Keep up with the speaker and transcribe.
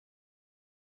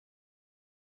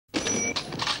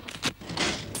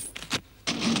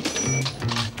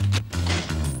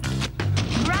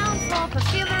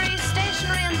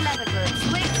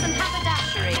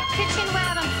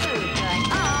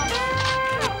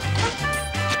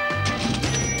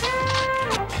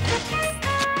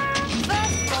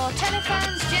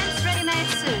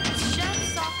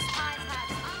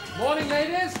Morning,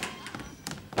 ladies.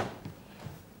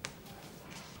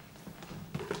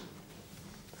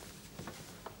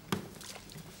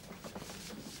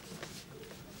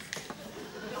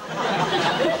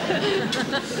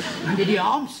 Under the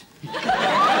arms.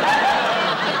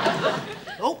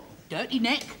 Oh, dirty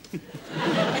neck.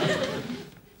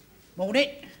 Morning.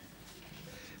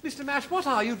 Mr. Mash, what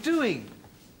are you doing?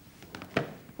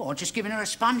 Oh, I'm just giving her a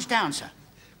sponge down, sir.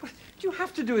 Well, do you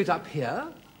have to do it up here?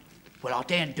 Well, I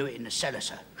daren't do it in the cellar,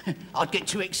 sir. I'd get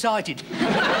too excited.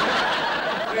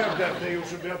 Yeah, Daphne, you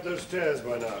should be up those stairs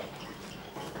by now.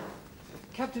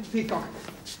 Captain Peacock,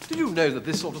 did you know that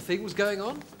this sort of thing was going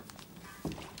on?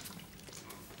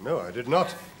 No, I did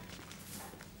not.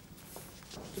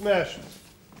 Mr. Mash,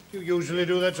 do you usually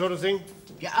do that sort of thing?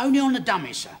 Yeah, only on the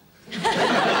dummies, sir.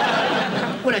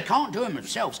 Well, they can't do them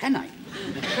themselves, can they?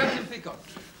 Captain Peacock,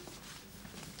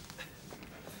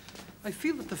 I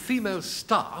feel that the female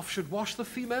staff should wash the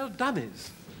female dummies.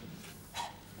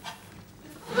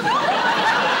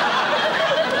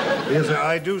 Yes, sir,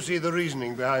 I do see the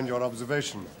reasoning behind your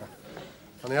observation.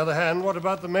 On the other hand, what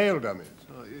about the male dummies?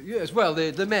 Yes, well,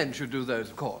 the men should do those,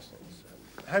 of course.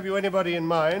 Have you anybody in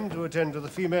mind to attend to the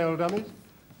female dummies?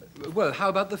 Well, how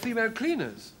about the female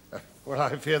cleaners? Well,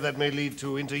 I fear that may lead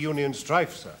to inter-union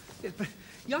strife, sir. Yes, but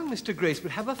young Mr. Grace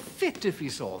would have a fit if he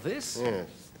saw this. Yes,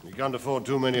 you can't afford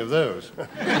too many of those.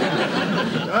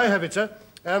 I have it, sir.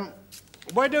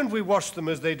 Why don't we wash them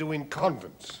as they do in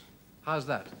convents? How's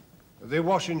that? They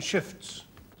wash in shifts.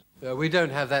 We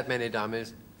don't have that many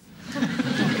dummies.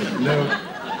 No,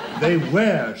 they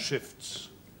wear shifts.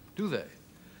 Do they?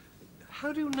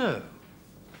 How do you know?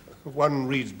 One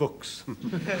reads books.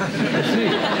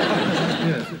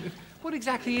 Yes. What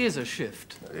exactly is a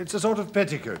shift? It's a sort of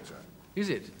petticoat, sir. Is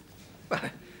it? Well,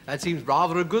 that seems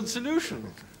rather a good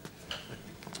solution.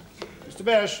 Mr.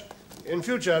 Bash, in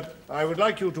future, I would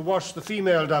like you to wash the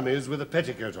female dummies with a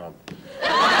petticoat on.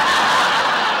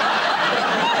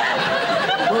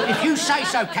 Well, if you say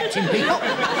so, Captain Peacock.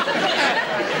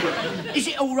 Is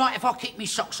it all right if I keep me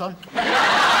socks on?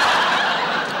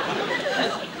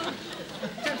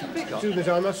 Captain Peacock? Excuse me,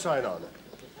 sir, I must sign on.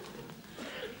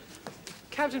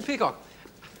 Captain Peacock,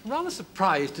 I'm rather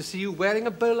surprised to see you wearing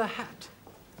a bowler hat.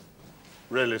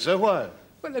 Really, sir? Why?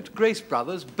 Well, at Grace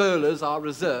Brothers, bowlers are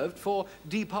reserved for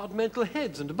departmental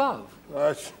heads and above.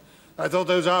 I thought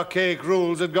those archaic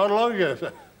rules had gone long ago,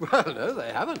 sir. Well, no,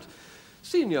 they haven't.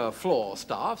 Senior floor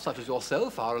staff, such as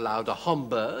yourself, are allowed a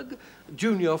Homburg.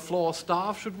 Junior floor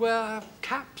staff should wear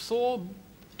caps or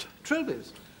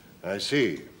trilbies. I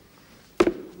see.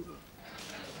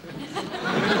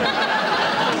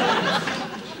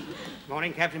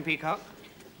 Morning, Captain Peacock.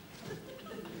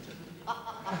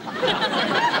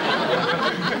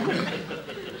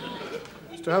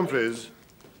 Mr. Humphreys,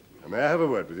 may I have a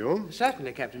word with you?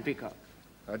 Certainly, Captain Peacock.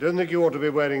 I don't think you ought to be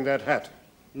wearing that hat.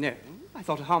 No, I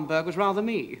thought a Homburg was rather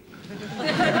me.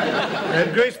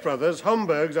 At Grace Brothers,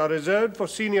 Homburgs are reserved for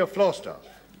senior floor staff,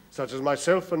 such as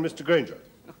myself and Mr. Granger.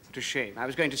 Oh, what a shame. I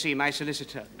was going to see my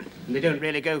solicitor, and they don't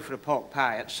really go for a pork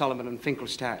pie at Solomon and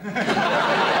Finkelstein.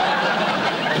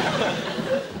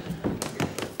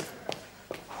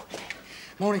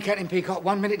 Morning, Captain Peacock.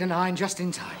 1 minute to 9, just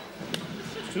in time.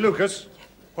 Mr. Lucas,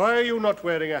 why are you not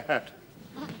wearing a hat?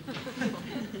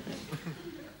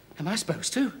 Am I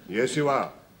supposed to? Yes, you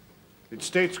are. It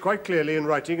states quite clearly in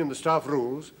writing in the staff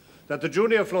rules that the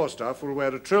junior floor staff will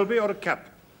wear a trilby or a cap,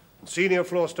 and senior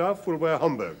floor staff will wear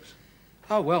Homburgs.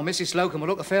 Oh, well, Mrs. Slocum will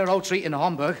look a fair old treat in a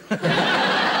Homburg. Morning,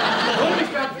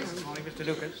 Mr.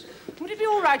 Lucas. Would it be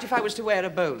all right if I was to wear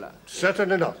a bowler?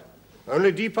 Certainly not.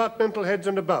 Only departmental heads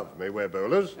and above may wear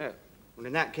bowlers. Oh. Well,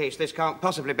 in that case, this can't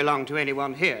possibly belong to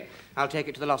anyone here. I'll take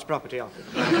it to the Lost Property Office.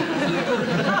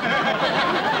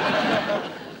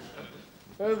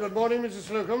 Oh, good morning, Mrs.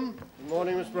 Slocum. Good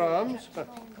morning, Miss Brough.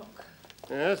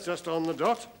 Yes, just on the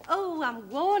dot. Oh, I'm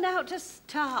worn out to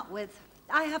start with.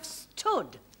 I have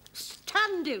stood,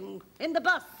 standing in the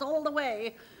bus all the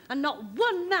way, and not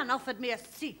one man offered me a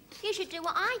seat. You should do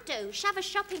what I do. Shove a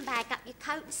shopping bag up your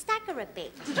coat and stagger a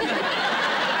bit.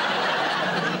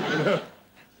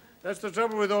 That's the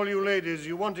trouble with all you ladies.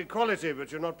 You want equality,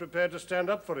 but you're not prepared to stand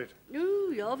up for it.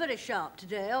 Ooh, you're very sharp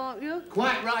today, aren't you?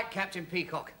 Quite right, Captain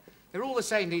Peacock. They're all the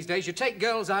same these days. You take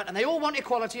girls out and they all want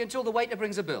equality until the waiter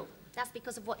brings a bill. That's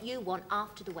because of what you want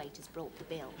after the waiter's brought the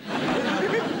bill.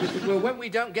 Well, when we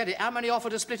don't get it, how many offer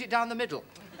to split it down the middle?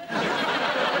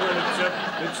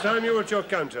 Well, it's time you were at your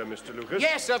counter, Mr. Lucas.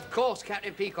 Yes, of course,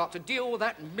 Captain Peacock, to deal with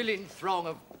that milling throng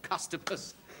of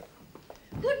customers.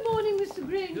 Good morning, Mr.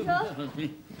 Granger.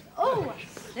 Oh, I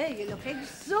say, you look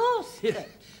exhausted. Yes,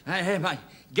 I am. I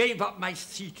gave up my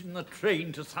seat in the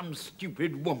train to some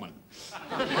stupid woman.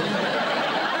 The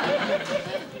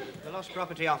Lost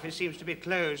Property Office seems to be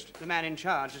closed. The man in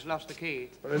charge has lost the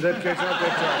key. Well, in that case, I'll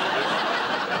take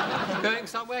charge of Going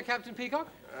somewhere, Captain Peacock?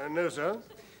 this. No, sir.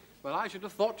 Well, I should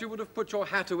have thought you would have put your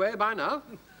hat away by now.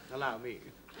 Allow me.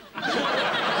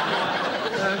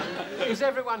 Is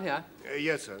everyone here?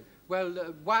 Yes, sir. Well,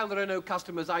 while there are no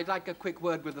customers, I'd like a quick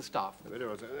word with the staff. Very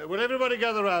well, sir. Will everybody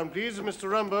gather round, please? Mr.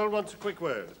 Rumbold wants a quick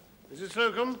word. Mrs.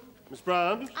 Slocum, Miss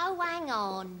Brown. Oh, hang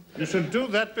on. You should do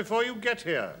that before you get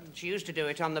here. She used to do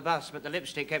it on the bus, but the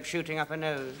lipstick kept shooting up her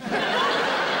nose.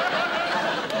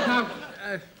 Now,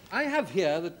 I have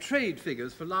here the trade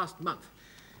figures for last month,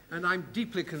 and I'm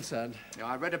deeply concerned. Yeah,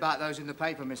 I read about those in the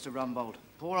paper, Mr. Rumbold.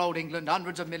 Poor old England,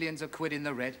 hundreds of millions of quid in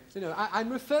the red. You know, I'm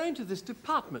referring to this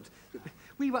department.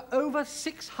 We were over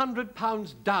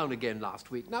 £600 down again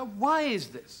last week. Now, why is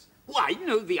this? Oh, I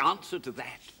know the answer to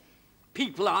that.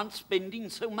 People aren't spending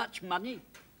so much money.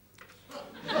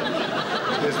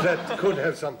 Yes, that could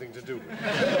have something to do with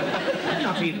it.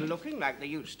 Not even looking like they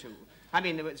used to. I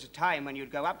mean, there was a time when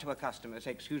you'd go up to a customer and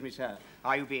say, "Excuse me, sir,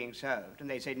 are you being served?" And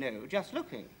they'd say, "No, just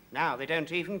looking." Now they don't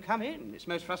even come in. It's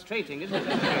most frustrating, isn't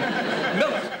it?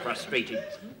 Most frustrating.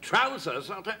 Trousers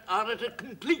are at a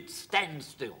complete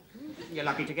standstill. You're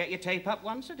lucky to get your tape up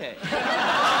once a day.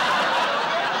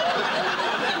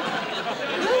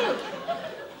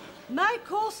 My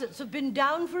corsets have been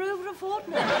down for over a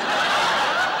fortnight.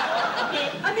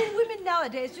 I mean, women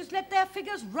nowadays just let their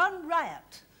figures run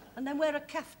riot and then wear a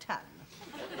caftan.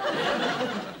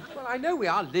 Well, I know we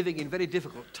are living in very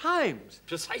difficult times.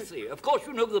 Precisely. Of course,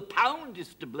 you know the pound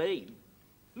is to blame.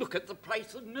 Look at the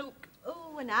price of milk.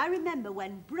 Oh, and I remember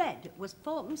when bread was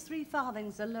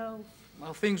 4.75 a loaf.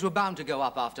 Well, things were bound to go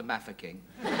up after Mafeking.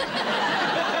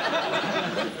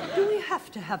 Do we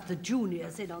have to have the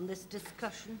juniors in on this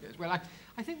discussion? Yes, well,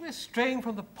 I think we're straying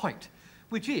from the point,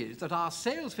 which is that our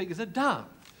sales figures are down.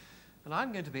 And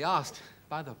I'm going to be asked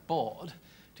by the board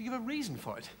to give a reason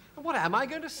for it. And what am I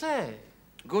going to say?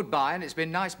 Goodbye, and it's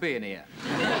been nice being here.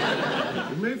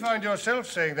 You may find yourself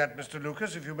saying that, Mr.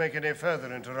 Lucas, if you make any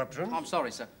further interruptions. I'm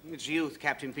sorry, sir. It's youth,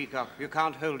 Captain Peacock. You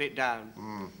can't hold it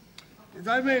down. If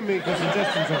I may make a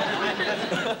suggestion,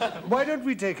 sir. Why don't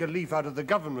we take a leaf out of the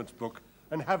government's book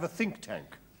and have a think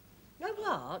tank? A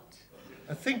what?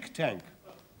 A think tank,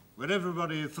 where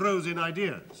everybody throws in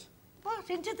ideas. What,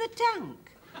 into the tank?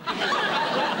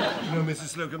 No, Mrs.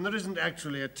 Slocum, there isn't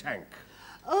actually a tank.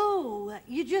 Oh,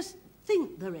 you just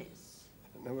think there is.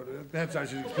 No, well, perhaps I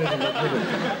should explain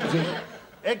that. See,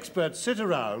 experts sit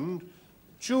around,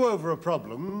 chew over a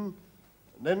problem,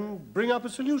 and then bring up a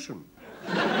solution.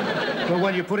 Well,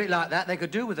 when you put it like that, they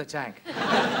could do with a tank.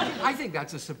 I think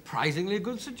that's a surprisingly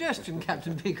good suggestion,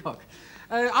 Captain Peacock.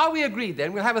 Are we agreed,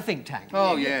 then? We'll have a think tank.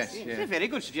 Oh, yes, It's yes. a very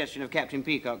good suggestion of Captain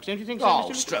Peacock's, don't you think so, Oh,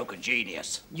 Mr. stroke of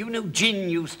genius. You know, gin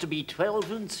used to be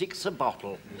 12 and 6 a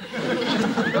bottle.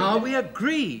 Are we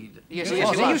agreed? Yes,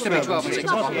 yes, it used to be 12 and 6 a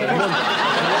bottle.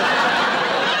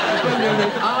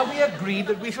 Are we agreed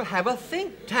that we shall have a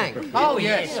think tank? Oh,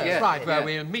 yes, yes. Right, well, Yeah.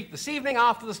 we'll meet this evening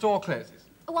after the store closes.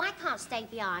 Oh, I can't stay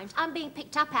behind. I'm being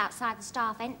picked up outside the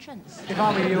staff entrance. If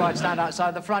I were you, I'd stand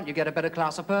outside the front. You get a better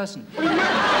class of person.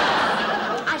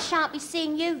 I shan't be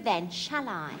seeing you then, shall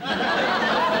I?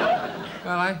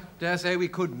 Well, I dare say we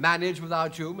could manage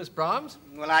without you, Miss Brahms.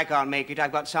 Well, I can't make it.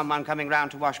 I've got someone coming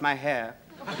round to wash my hair.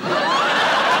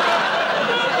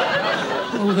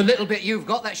 Oh, the little bit you've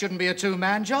got, that shouldn't be a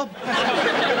two-man job.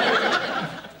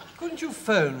 Couldn't you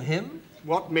phone him?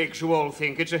 What makes you all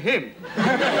think it's a him?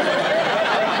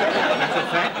 Matter of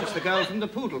fact, it's the girl from the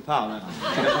poodle parlour. She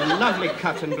has a lovely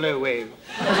cut and blow wave.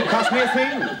 Doesn't cost me a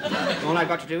thing. All I've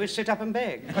got to do is sit up and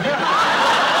beg.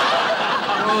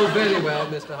 Oh, very well,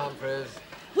 Mr. Humphreys.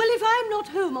 Well, if I'm not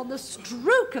home on the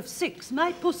stroke of 6,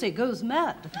 my pussy goes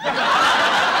mad.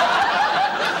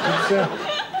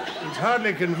 It's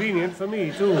hardly convenient for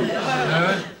me, too.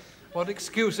 What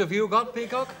excuse have you got,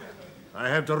 Peacock? I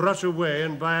have to rush away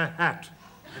and buy a hat.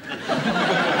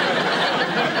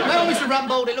 Well, Mr.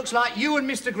 Rumbold, it looks like you and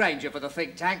Mr. Granger for the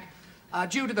think tank,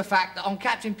 due to the fact that on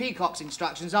Captain Peacock's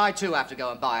instructions, I too have to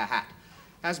go and buy a hat,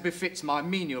 as befits my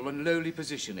menial and lowly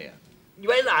position here.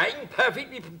 Well, I'm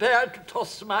perfectly prepared to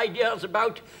toss some ideas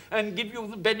about and give you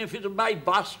the benefit of my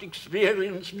vast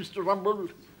experience, Mr.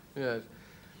 Rumbold. Yes.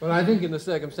 Well, I think in the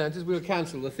circumstances we'll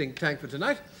cancel the think tank for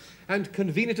tonight and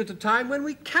convene it at a time when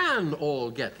we can all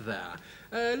get there.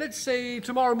 Let's say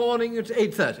tomorrow morning at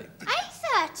 8:30.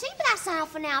 8:30? But that's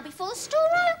half an hour before the store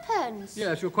opens.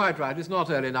 Yes, you're quite right. It's not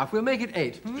early enough. We'll make it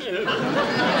 8.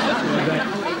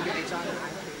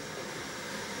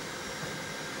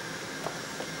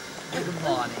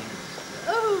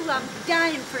 I'm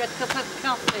dying for a cup of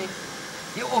coffee.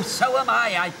 Oh, so am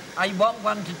I. I want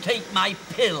one to take my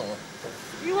pill.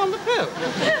 You on the pill?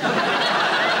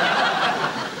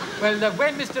 Well,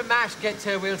 when Mr. Mash gets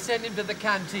here, we'll send him to the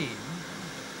canteen.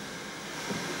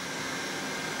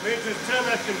 Waiters, turn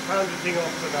that confounded thing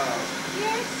off for now.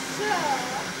 Yes, sir.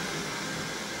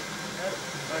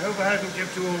 I hope I haven't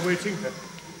kept you all waiting.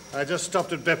 I just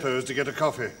stopped at Beppo's to get a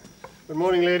coffee. Good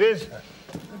morning, ladies.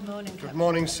 Good morning, Good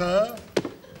morning, sir.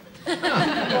 Good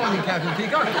morning, Captain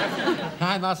Peacock.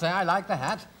 I must say, I like the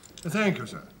hat. Thank you,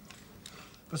 sir.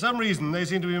 For some reason, they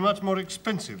seem to be much more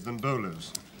expensive than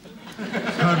bowlers.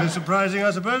 Hardly surprising,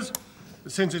 I suppose,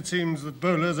 since it seems that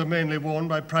bowlers are mainly worn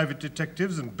by private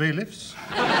detectives and bailiffs.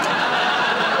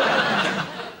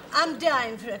 I'm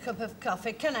dying for a cup of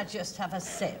coffee. Can I just have a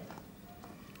sip?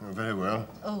 Oh, very well.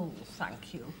 Oh,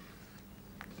 thank you.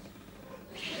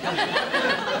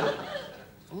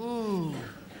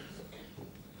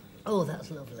 Oh, that's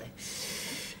lovely.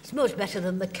 It's much better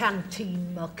than the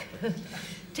canteen muck.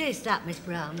 Taste that, Miss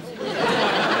Brown.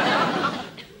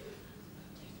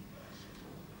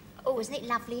 Oh, isn't it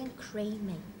lovely and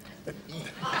creamy?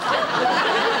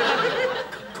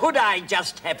 Could I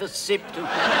just have a sip to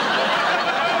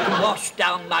wash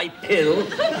down my pill?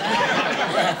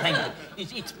 Thank you.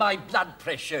 It's my blood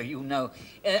pressure, you know.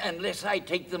 Unless I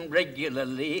take them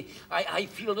regularly, I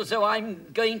feel as though I'm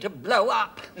going to blow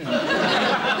up.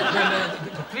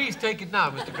 Well, please take it now,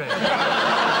 Mr. Granger.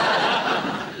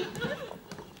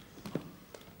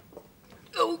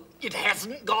 Oh, it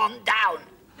hasn't gone down.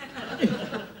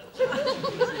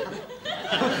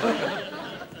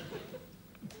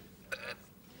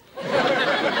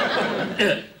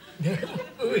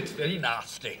 Oh, it's very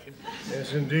nasty.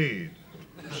 Yes, indeed.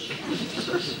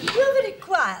 You're very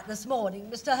quiet this morning,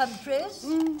 Mr. Humphreys.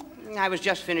 I was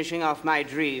just finishing off my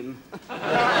dream.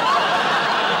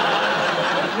 I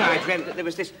dreamt that there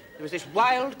was this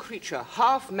wild creature,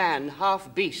 half man,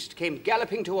 half beast, came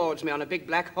galloping towards me on a big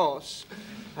black horse.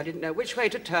 I didn't know which way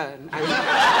to turn. I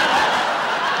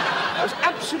was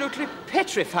absolutely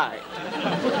petrified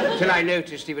till I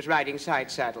noticed he was riding side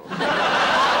saddle.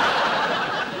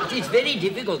 It's very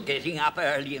difficult getting up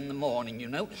early in the morning, you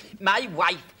know. My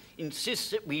wife insists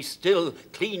that we still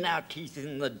clean our teeth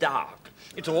in the dark.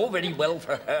 It's all very well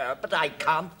for her, but I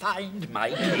can't find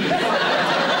my teeth.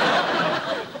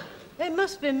 It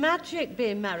must be magic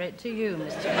being married to you,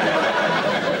 Mr.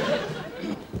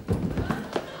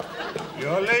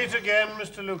 You're late again,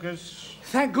 Mr. Lucas.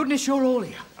 Thank goodness you're all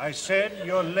here. I said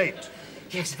you're late.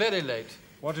 It's very late.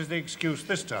 What is the excuse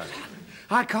this time?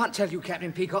 I can't tell you,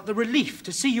 Captain Peacock, the relief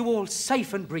to see you all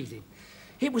safe and breathing.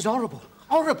 It was horrible.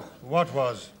 Horrible. What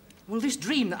was? Well, this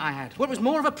dream that I had. Well, it was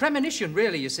more of a premonition,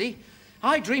 really, you see.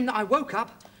 I dreamed that I woke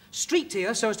up, streaked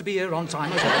here so as to be here on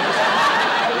time.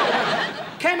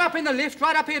 Came up in the lift,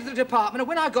 right up here to the department, and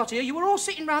when I got here, you were all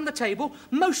sitting round the table,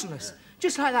 motionless,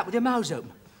 just like that, with your mouths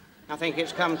open. I think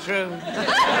it's come true.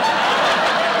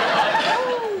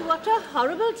 Oh, what a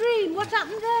horrible dream. What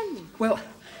happened then? Well,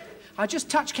 I just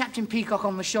touched Captain Peacock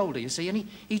on the shoulder, you see, and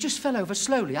he just fell over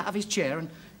slowly out of his chair and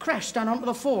crashed down onto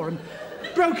the floor and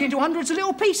broke into hundreds of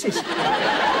little pieces.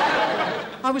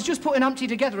 I was just putting Humpty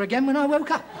together again when I woke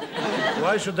up.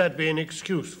 Why should that be an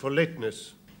excuse for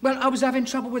lateness? Well, I was having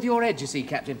trouble with your head, you see,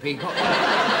 Captain Peacock.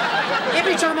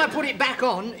 Every time I put it back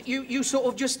on, you sort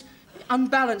of just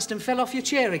unbalanced and fell off your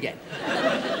chair again.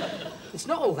 It's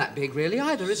not all that big, really,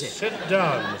 either, is it? Sit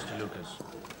down, Mr. Lucas.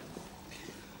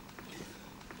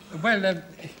 Well,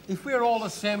 if we're all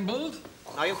assembled...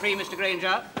 Are you free, Mr.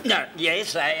 Granger? No,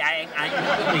 yes, I'm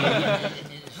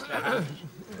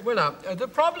Well, now, the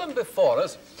problem before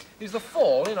us is the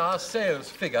fall in our sales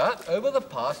figure over the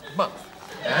past month.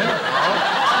 And we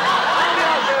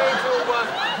are going to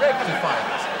rectify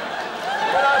this.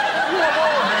 Well, we have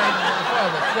all had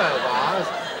further 12 hours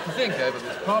to think over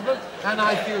this problem, and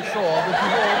I feel sure that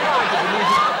you've all arrived at the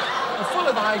meeting full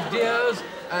of ideas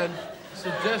and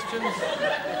suggestions.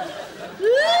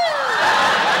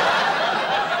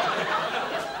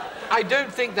 I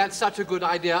don't think that's such a good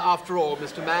idea after all,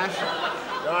 Mr. Mash.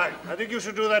 Right, I think you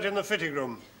should do that in the fitting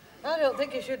room. I don't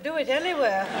think you should do it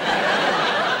anywhere.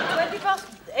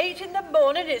 8:20 in the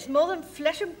morning, it's more than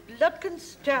flesh and blood can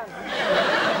stand.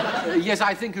 Yes,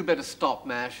 I think you'd better stop,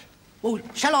 Mash. Well,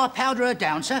 shall I powder her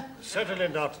down, sir? Certainly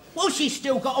not. Well, she's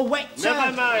still got a wet...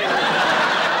 Never mind.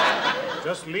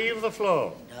 Just leave the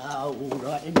floor. Oh, all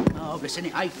right, then. Marvellous, isn't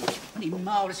it, eh? Only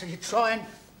marvellous as you try and...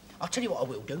 I'll tell you what I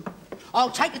will do.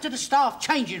 I'll take her to the staff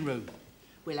changing room.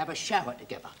 We'll have a shower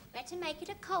together. Better make it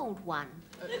a cold one.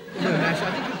 No, Mash,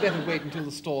 I think you'd better wait until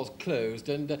the store's closed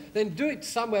and then do it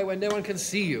somewhere where no one can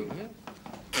see you.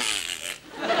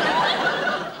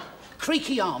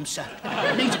 creaky arm, sir.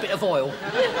 Needs a bit of oil.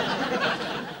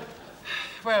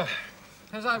 Well,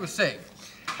 as I was saying,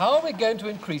 how are we going to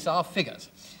increase our figures?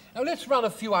 Now, let's run a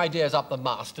few ideas up the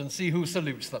mast and see who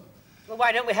salutes them. Well,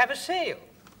 why don't we have a sale?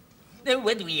 No,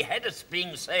 when we had a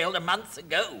spring sale a month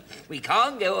ago. We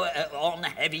can't go on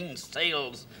having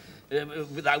sales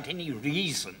without any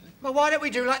reason. Well, why don't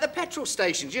we do like the petrol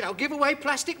stations, you know, give away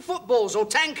plastic footballs or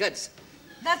tankards?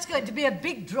 That's going to be a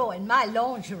big draw in my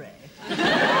lingerie.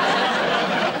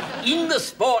 In the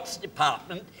sports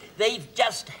department, they've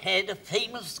just had a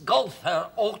famous golfer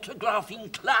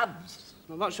autographing clubs.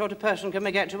 Well, what sort of person can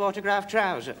we get to autograph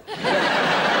trousers?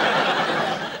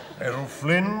 Errol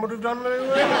Flynn would have done very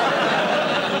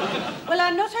well. Well,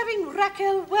 I'm not having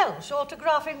Raquel Welch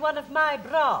autographing one of my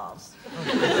bras.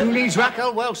 Who needs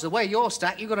Raquel Welch? The way you're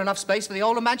stacked, you've got enough space for the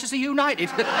whole of Manchester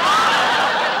United. If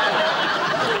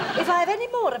I have any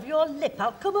more of your lip,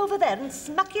 I'll come over there and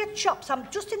smack your chops. I'm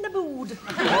just in the mood.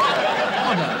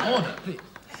 Order, please.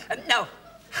 Now,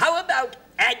 how about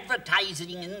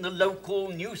advertising in the local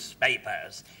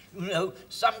newspapers? You know,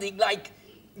 something like,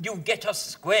 you get a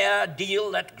square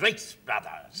deal at Grace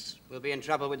Brothers. We'll be in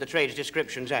trouble with the Trades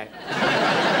Descriptions Act.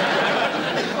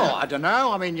 Oh, I don't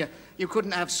know. I mean, you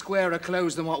couldn't have squarer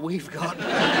clothes than what we've got.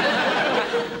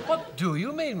 What do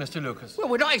you mean, Mr. Lucas? Well,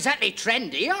 we're not exactly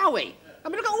trendy, are we? I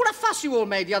mean, look at all the fuss you all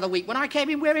made the other week when I came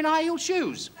in wearing high-heeled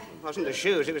shoes. It wasn't the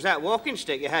shoes, it was that walking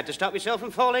stick you had to stop yourself from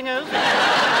falling over.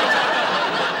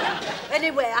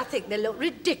 Anyway, I think they look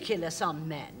ridiculous on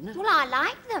men. Well, I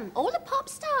like them. All the pop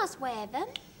stars wear them.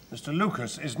 Mr.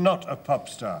 Lucas is not a pop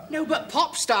star. No, but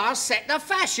pop stars set the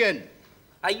fashion.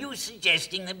 Are you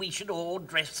suggesting that we should all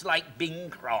dress like Bing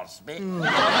Crosby?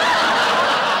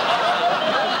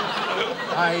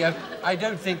 I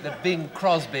don't think that Bing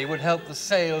Crosby would help the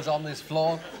sales on this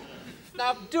floor.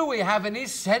 Now, do we have any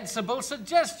sensible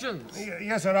suggestions?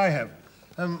 Yes, sir, I have.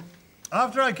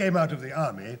 After I came out of the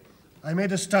army, I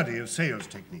made a study of sales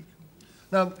technique.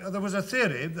 Now, there was a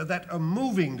theory that a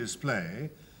moving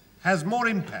display has more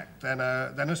impact than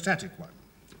a static one.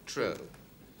 True.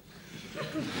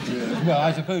 Well,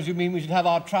 I suppose you mean we should have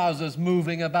our trousers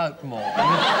moving about more.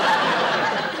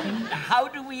 How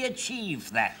do we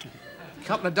achieve that? A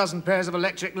couple of dozen pairs of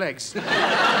electric legs.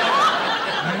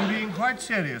 I'm being quite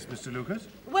serious, Mr. Lucas.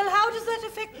 Well, how does that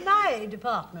affect my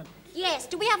department? Yes,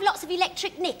 do we have lots of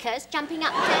electric knickers jumping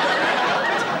up and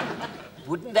down?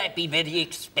 Wouldn't that be very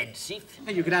expensive?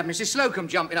 And you could have Mrs. Slocum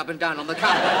jumping up and down on the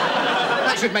counter.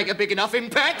 That should make a big enough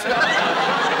impact.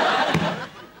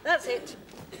 That's it.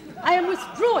 I am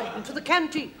withdrawing to the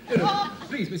canteen.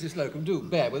 Please, Mrs. Slocum, do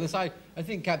bear with us. I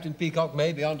think Captain Peacock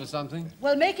may be onto something.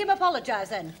 Well, make him apologise,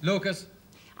 then. Lucas?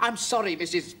 I'm sorry,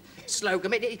 Mrs.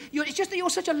 Slocum. It's just that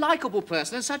you're such a likeable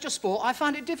person and such a sport, I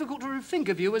find it difficult to think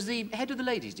of you as the head of the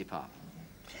ladies' department.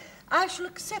 I shall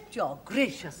accept your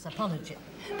gracious apology.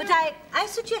 But I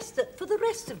suggest that for the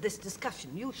rest of this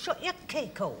discussion, you shut your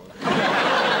cake hole.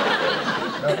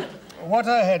 What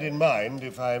I had in mind,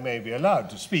 if I may be allowed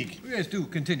to speak... Yes, do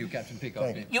continue, Captain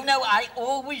Peacock. You know, I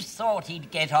always thought he'd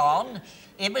get on,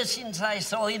 ever since I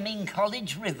saw him in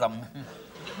College Rhythm.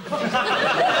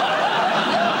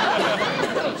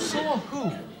 Saw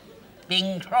who?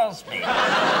 Bing Crosby. We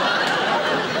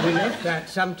left that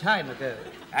some time ago.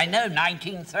 I know,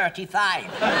 1935.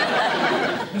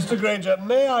 Mr. Granger,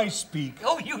 may I speak?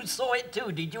 Oh, you saw it too,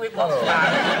 did you? It was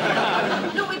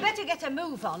fun. No, we better get a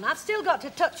move on. I've still got to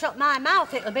touch up my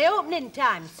mouth. It'll be opening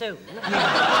time soon.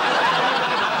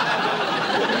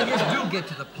 Yes, do get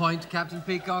to the point, Captain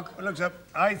Peacock. Well, look, sir,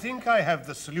 I think I have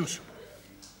the solution.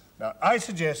 Now, I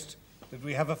suggest that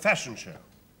we have a fashion show.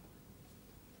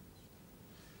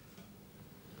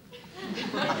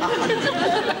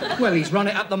 Well, he's run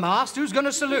it up the mast. Who's going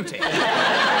to salute it?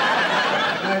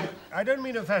 I don't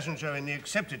mean a fashion show in the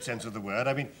accepted sense of the word.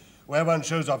 I mean where one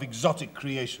shows off exotic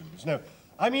creations. No,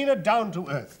 I mean a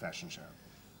down-to-earth fashion show,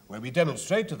 where we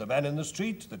demonstrate to the man in the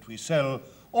street that we sell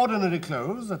ordinary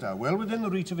clothes that are well within the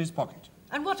reach of his pocket.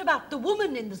 And what about the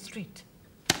woman in the street?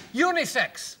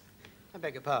 Unisex. I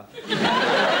beg your pardon.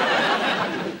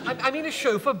 I mean a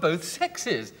show for both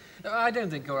sexes. I don't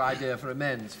think your idea for a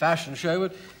men's fashion show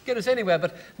would get us anywhere,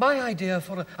 but my idea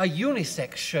for a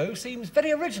unisex show seems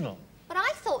very original. But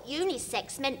I thought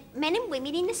unisex meant men and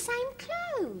women in the same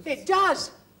clothes. It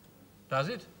does. Does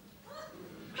it?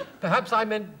 Perhaps I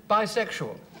meant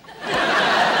bisexual.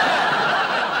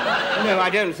 No, I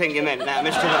don't think you meant that,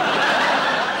 Mr.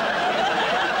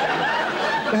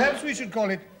 Lloyd. Perhaps we should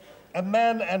call it a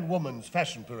man and woman's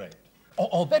fashion parade.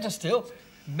 Or better still,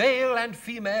 Male and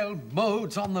female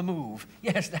modes on the move.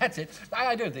 Yes, that's it.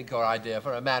 I don't think your idea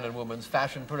for a man and woman's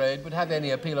fashion parade would have any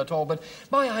appeal at all, but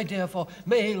my idea for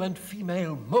male and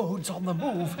female modes on the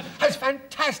move has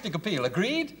fantastic appeal.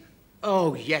 Agreed?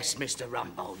 Oh, yes, Mr.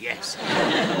 Rumbold, yes.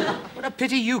 What a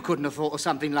pity you couldn't have thought of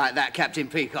something like that, Captain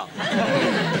Peacock.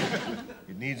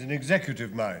 It needs an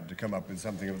executive mind to come up with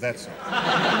something of that sort.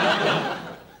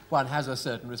 One has a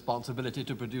certain responsibility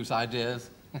to produce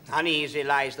ideas. Uneasy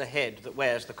lies the head that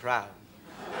wears the crown.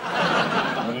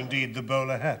 Or indeed the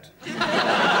bowler hat.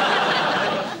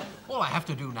 All I have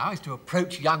to do now is to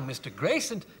approach young Mr.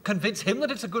 Grace and convince him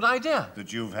that it's a good idea.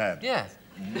 That you've had. Yes.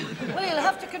 Well, you'll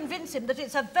have to convince him that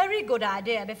it's a very good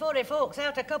idea before he forks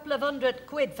out a couple of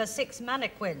 £100 for 6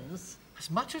 mannequins. As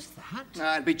much as that?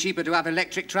 It'd be cheaper to have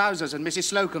electric trousers and Mrs.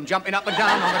 Slocum jumping up and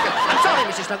down on the... I'm sorry,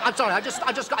 Mrs. Slocum. I'm sorry. I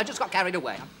just got carried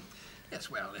away. Yes,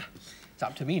 well, it's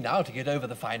up to me now to get over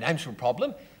the financial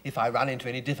problem. If I run into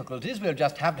any difficulties, we'll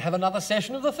just have to have another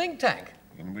session of the think tank.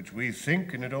 In which we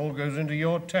think and it all goes into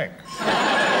your tank.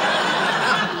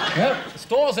 Well, the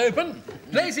store's open.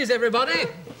 Places, everybody.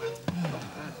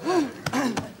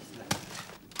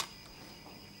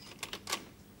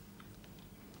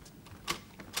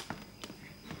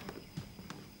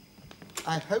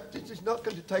 I hope this is not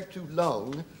going to take too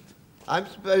long. I'm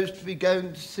supposed to be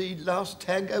going to see Last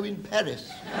Tango in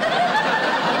Paris.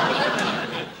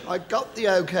 I got the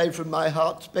OK from my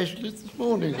heart specialist this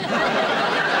morning. No,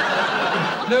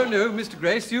 Mr.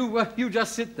 Grace, you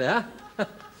just sit there.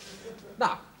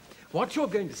 Now, what you're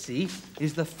going to see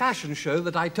is the fashion show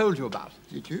that I told you about.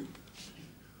 Did you?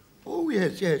 Oh,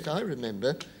 yes, I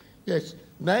remember. Yes,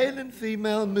 male and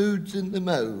female moods in the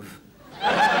mauve.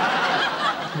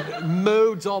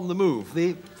 Modes on the move,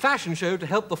 the fashion show to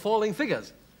help the falling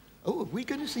figures. Oh, are we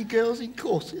going to see girls in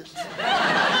corsets?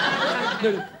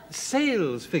 No,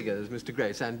 sales figures, Mr.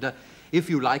 Grace, and if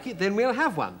you like it, then we'll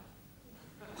have one.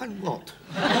 One what?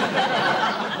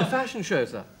 The fashion show,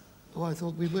 sir. Oh, I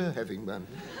thought we were having one.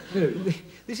 No,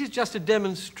 this is just a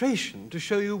demonstration to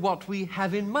show you what we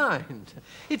have in mind.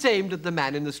 It's aimed at the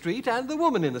man in the street and the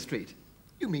woman in the street.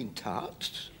 You mean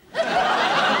tarts?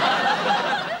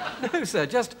 No, sir,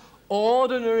 just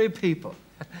ordinary people.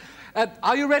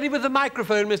 Are you ready with the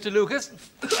microphone, Mr. Lucas?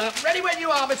 Ready when you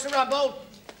are, Mr. Rumbold.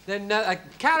 Then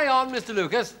carry on, Mr.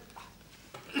 Lucas.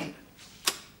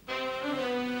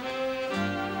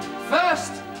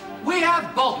 First, we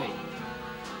have Bobby.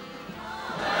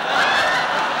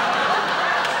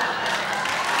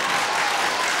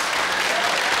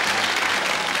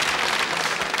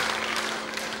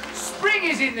 Spring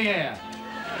is in the air.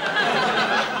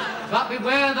 But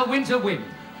beware the winter wind.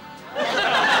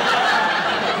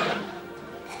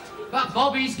 But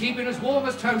Bobby's keeping us warm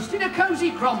as toast in a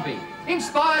cosy Crombie,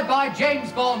 inspired by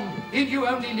James Bond in You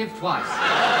Only Live Twice.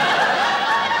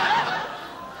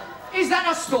 Is that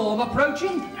a storm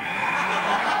approaching?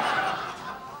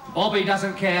 Bobby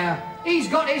doesn't care. He's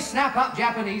got his snap-up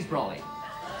Japanese brolly.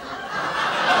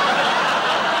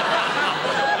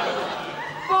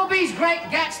 Bobby's Great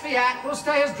Gatsby hat will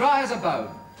stay as dry as a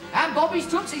bone. And Bobby's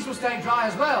Tootsies will stay dry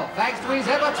as well, thanks to his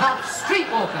ever-tough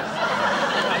streetwalkers.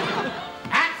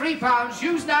 At £3,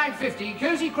 shoes £9.50,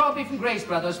 cosy Crombie from Grace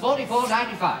Brothers,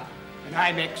 $44.95. And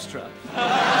I'm extra.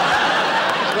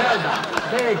 Well done.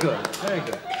 Very good, very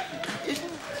good.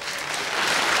 Isn't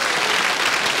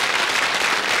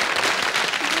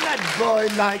that boy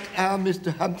like our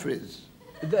Mr. Humphreys?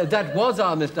 That was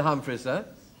our Mr. Humphreys, sir.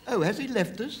 Oh, has he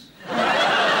left us?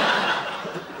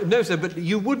 No, sir, but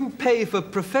you wouldn't pay for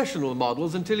professional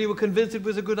models until you were convinced it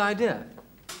was a good idea.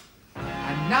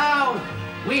 And now,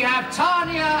 we have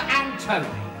Tanya and Tony.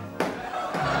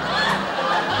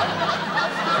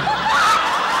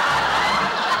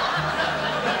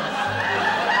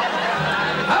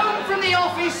 Home from the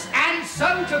office and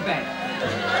so to bed.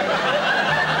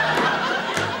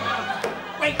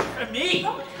 Wait for me.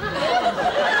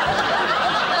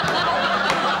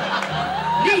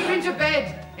 Leap into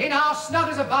bed in our snug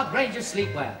as a bug Ranger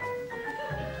sleepwear.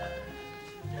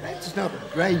 That's not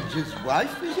Granger's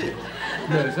wife, is it?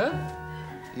 No, sir.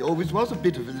 He always was a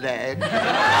bit of a lad.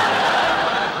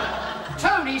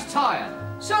 Tony's tired,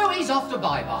 so he's off to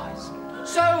bye-byes.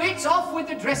 So it's off with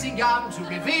the dressing gown to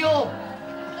reveal...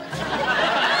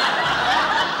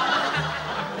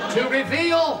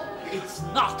 It's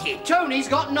not it. Tony's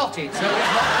got knotted, so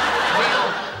it's not to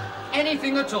reveal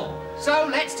anything at all. So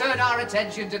let's turn our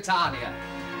attention to Tanya.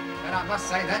 And I must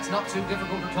say, that's not too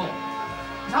difficult at all.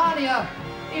 Tanya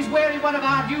is wearing one of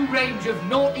our new range of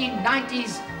naughty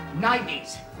 90s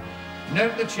 90s.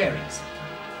 Note the cherries.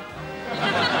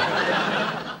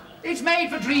 It's made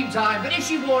for dream time, but if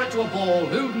she wore it to a ball,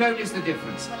 who'd notice the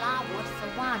difference? Well, I would for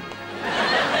one.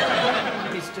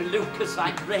 Mr. Lucas,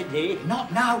 I'm ready.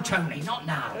 Not now, Tony, not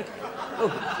now.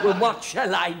 Oh, well, what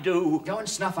shall I do? Go and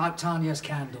snuff out Tanya's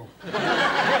candle.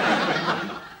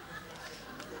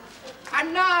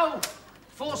 And now,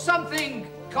 for something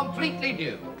completely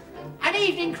new. An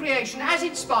evening creation as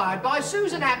inspired by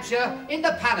Susan Hampshire in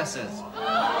the Pallisers.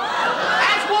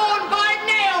 As worn by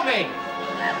Naomi.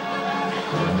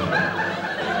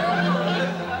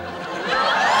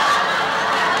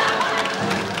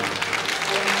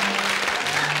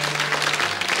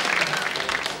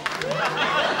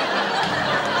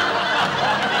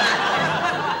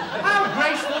 How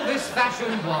graceful this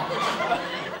fashion was.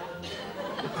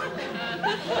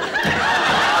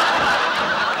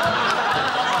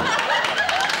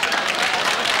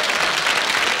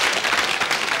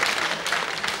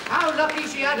 How lucky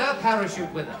she had her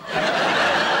parachute with her.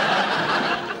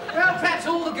 Well, perhaps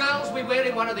all the girls will be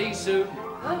wearing one of these soon.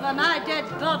 Over my dead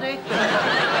body.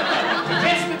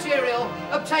 Best material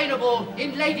obtainable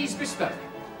in Ladies Bespoke.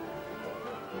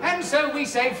 And so we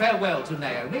say farewell to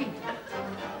Naomi.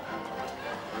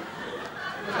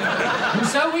 And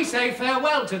so we say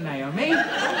farewell to Naomi.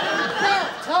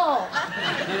 Talk.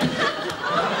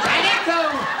 An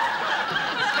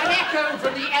echo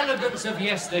from the elegance of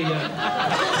yesteryear.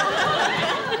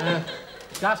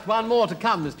 Just one more to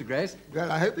come, Mr. Grace.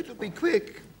 Well, I hope it'll be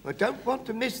quick. I don't want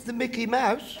to miss the Mickey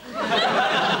Mouse.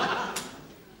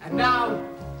 And now,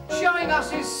 showing us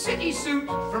his city suit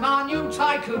from our new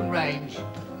Tycoon range,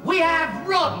 we have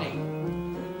Rodney.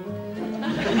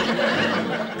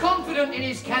 Confident in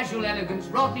his casual elegance,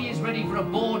 Rodney is ready for a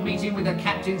board meeting with the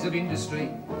captains of industry.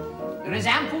 There is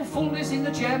ample fullness in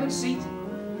the chairman's seat.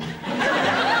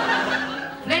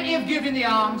 Plenty of give in the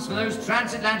arms for those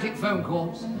transatlantic phone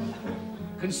calls.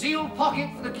 Concealed pocket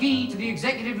for the key to the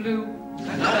executive loo.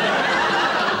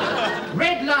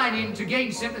 Red lining to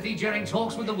gain sympathy during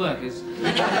talks with the workers.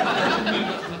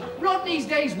 Rodney's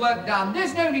day's work done.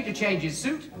 There's no need to change his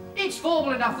suit. It's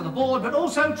formal enough for the board, but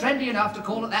also trendy enough to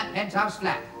call it that penthouse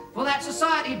flat. For that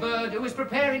society bird who is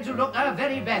preparing to look her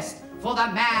very best for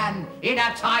the man in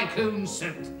a Tycoon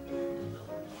suit.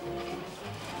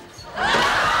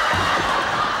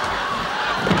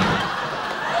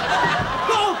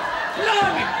 Oh,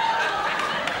 blimey!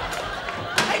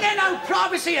 Ain't there no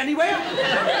privacy anywhere?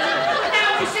 And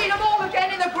now we see them all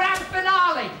again in the grand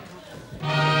finale.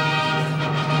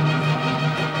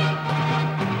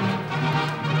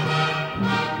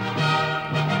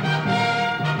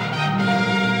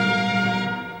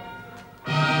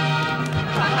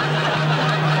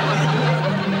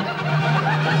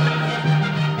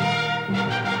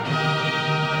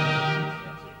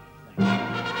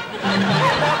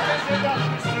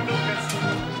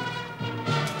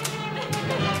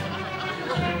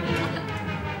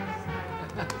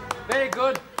 Very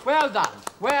good. Well done.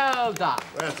 Well done.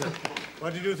 Well, sir,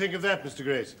 what did you think of that, Mr.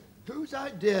 Grace? Whose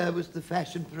idea was the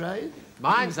fashion parade?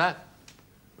 Mine, sir.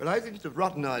 Well, I think it's a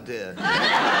rotten idea.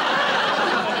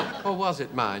 Or was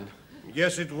it mine?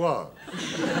 Yes, it was.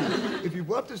 If you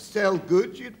want to sell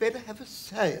goods, you'd better have a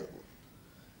sale.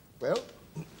 Well,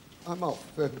 I'm off.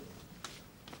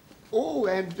 Oh,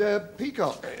 and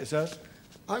Peacock. Sir?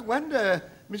 I wonder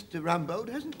Mr. Rumbold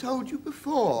hasn't told you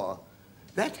before.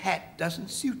 That hat doesn't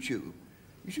suit you.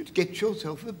 You should get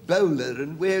yourself a bowler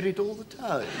and wear it all the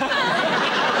time.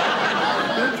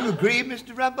 Don't you agree,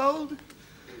 Mr. Rumbold?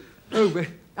 Oh,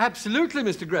 absolutely,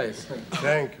 Mr. Grace.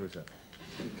 Thank you, sir.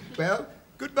 Well,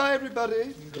 goodbye,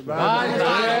 everybody. Goodbye,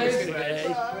 Mr. Grace.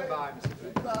 Goodbye, Mr.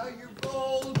 Goodbye. You've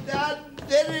all done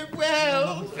very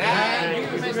well.